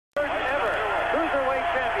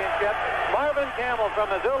championship. Marvin Camel from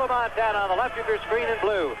Missoula, Montana on the left of your screen in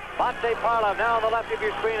blue. Parlov now on the left of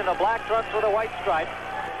your screen in the black trunks with a white stripe.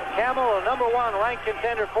 Camel, the #1 ranked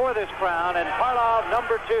contender for this crown, and Parlov,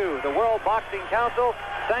 #2. The World Boxing Council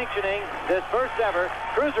sanctioning this first ever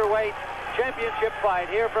cruiserweight championship fight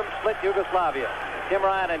here from Split, Yugoslavia. Tim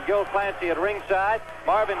Ryan and Gil Clancy at ringside.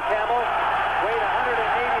 Marvin Camel weighed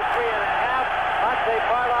 183.5.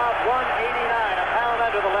 Parlov 189, a pound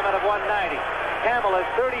under the limit of 190. Camel is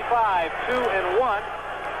 35-2-1.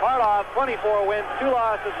 Parlov 24 wins, 2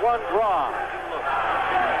 losses, 1 draw.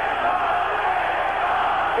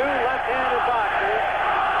 Two left-handed boxers.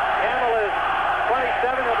 Camel is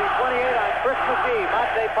 27, he'll be 28 on Christmas Eve.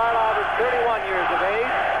 Parlov is 31 years of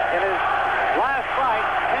age. In his last fight,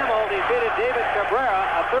 Camel defeated David Cabrera,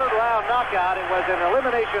 a third-round knockout. It was an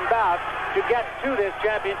elimination bout to get to this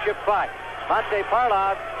championship fight.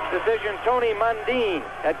 Parlov decision Tony Mundine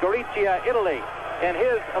at Gorizia, Italy, in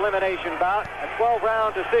his elimination bout, a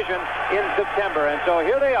 12-round decision in September. And so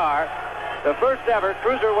here they are, the first ever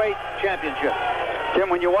cruiserweight championship. Tim,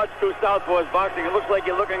 when you watch two southpaws boxing, it looks like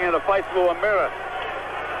you're looking at a fight through a mirror.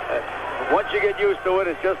 Once you get used to it,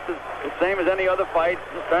 it's just the same as any other fight.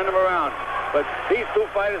 Just turn them around. But these two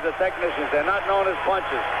fighters are technicians. They're not known as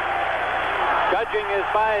punchers. Judging is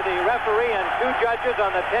by the referee and 2 judges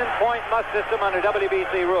on the 10-point must system under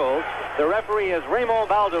WBC rules. The referee is Raymond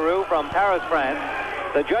Balderou from Paris, France.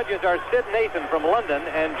 The judges are Sid Nathan from London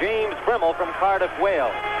and James Frimmel from Cardiff,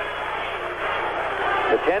 Wales.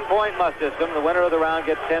 The 10-point must system, the winner of the round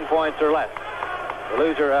gets 10 points or less.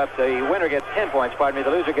 The winner gets 10 points, pardon me.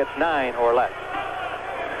 The loser gets 9 or less.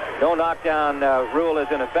 No knockdown rule is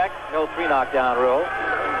in effect. No 3 knockdown rule.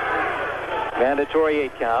 Mandatory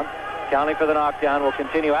 8 count. Counting for the knockdown will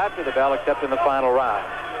continue after the bell, except in the final round.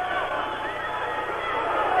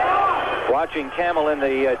 Watching Camel in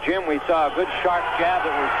the gym, we saw a good sharp jab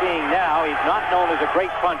that we're seeing now. He's not known as a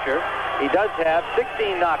great puncher. He does have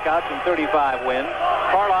 16 knockouts and 35 wins.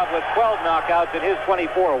 Parlov with 12 knockouts in his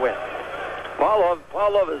 24 wins.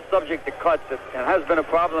 Parlov is subject to cuts and has been a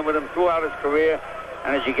problem with him throughout his career.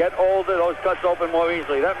 And as you get older, those cuts open more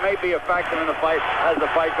easily. That may be a factor in the fight as the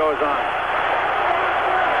fight goes on.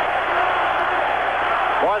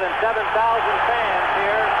 More than 7,000 fans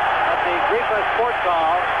here at the Gripe Sports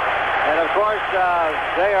Hall. And, of course,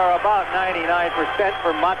 they are about 99%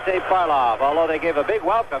 for Parlov, although they gave a big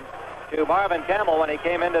welcome to Marvin Camel when he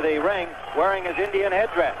came into the ring wearing his Indian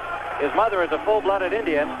headdress. His mother is a full-blooded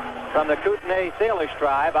Indian from the Kootenai Salish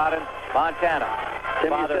tribe out in Montana.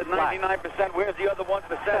 Tim, you said 99%. Where's the other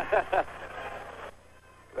 1%?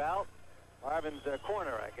 Well, Marvin's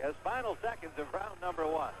corner, I guess. Final seconds of round number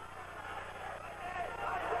 1.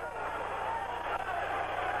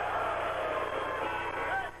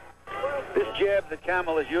 This jab that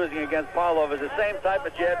Camel is using against Parlov is the same type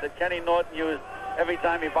of jab that Kenny Norton used every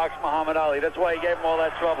time he boxed Muhammad Ali. That's why he gave him all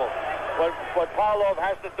that trouble. What Parlov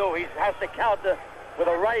has to do, he has to counter with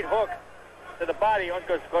a right hook to the body,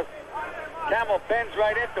 because Camel bends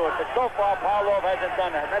right into it. But so far, Parlov hasn't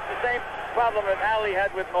done that. And that's the same problem that Ali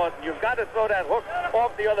had with Norton. You've got to throw that hook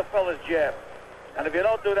off the other fella's jab. And if you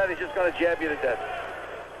don't do that, he's just going to jab you to death.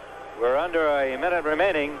 We're under a minute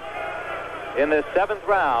remaining in this 7th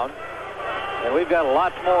round. And we've got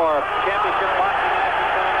lots more championship boxing matches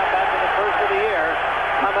coming up after the first of the year.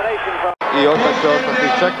 Combination from... I opet će ostati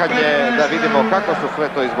čekanje da vidimo kako su sve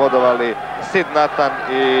to izbodovali Sid Nathan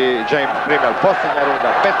i James Frimmel. Posljednja runda,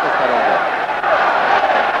 15. runda.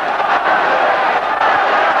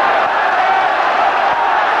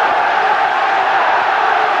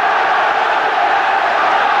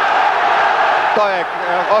 To je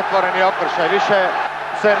otvoreni okršaj. Više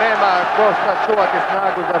se nema ko čuvati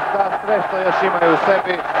snagu za sve što još imaju u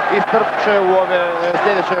sebi. Istrpće u ove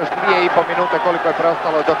sljedeće još 2,5 minute koliko je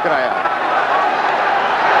preostalo do kraja.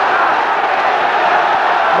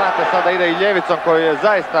 Mate sada ide i ljevicom koju je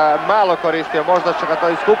zaista malo koristio. Možda će ga to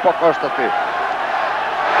i skupo koštati.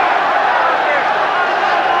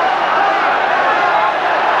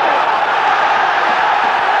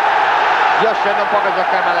 Još jednom pogađa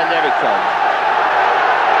Camela ljevicom.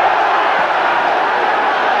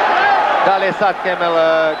 Da li je sad Camel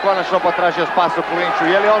konačno potražio spas u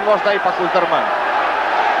klinču? Je li on možda ipak uzdrman?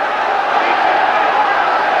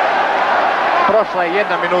 Prošla je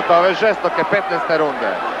 1 minuta ove žestoke 15.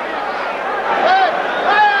 runde.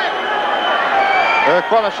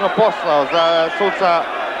 Konačno poslao za suca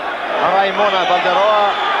Raimona Balderoa.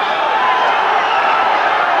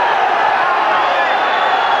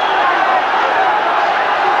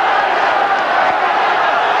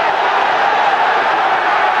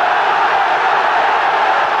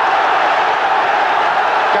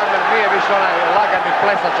 više onaj lagani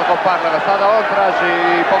plesač oko Parlova. Sada on traži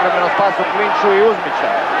povremeno spas u klinču i uzmiče.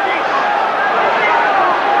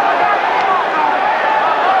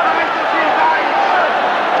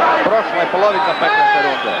 Prošla je polovica 15.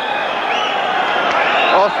 runde.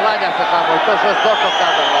 Oslanja se tamo i to žestoko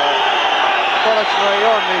Camel. Konačno i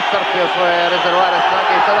on iscrpio svoje rezervoare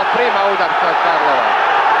snage i sada prima udarca od Parlova.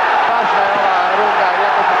 Važna je ova runda,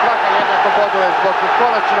 iako se svaka jednako boduje zbog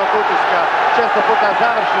konačnog utiska. Često puta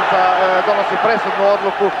završnica donosi presudnu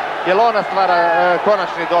odluku, jer ona stvara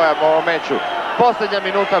konačni dojam o meču. Posljednja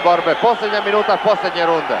minuta borbe, posljednja minuta posljednje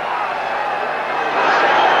runde.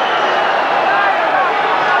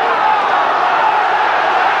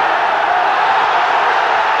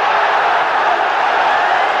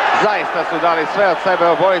 Zaista su dali sve od sebe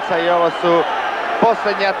obojica i ovo su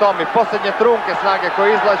posljednji atomi, posljednje trunke snage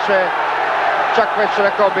koje izlače, čak već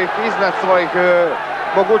rekao bih iznad svojih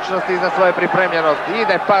mogućnosti, iznad svoje pripremljenosti.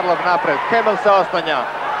 Ide Parlov napred, Camel se oslanja.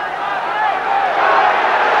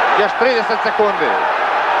 Još 30 sekundi.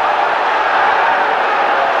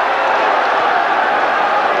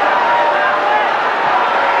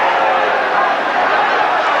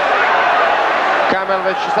 Camel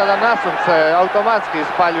već sada nasumce automatski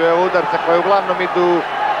ispaljuje udarce koje uglavnom idu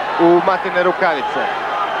u matine rukavice.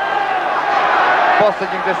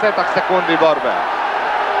 Posljednjih 10 sekundi borbe.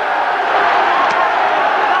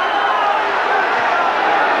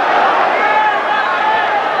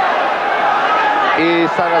 I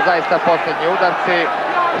sada zaista posljednji udarci.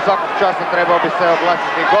 U svakom času trebao bi se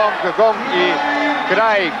oglasiti gong i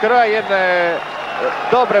kraj jedne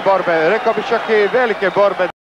dobre borbe, rekao bih čak i velike borbe.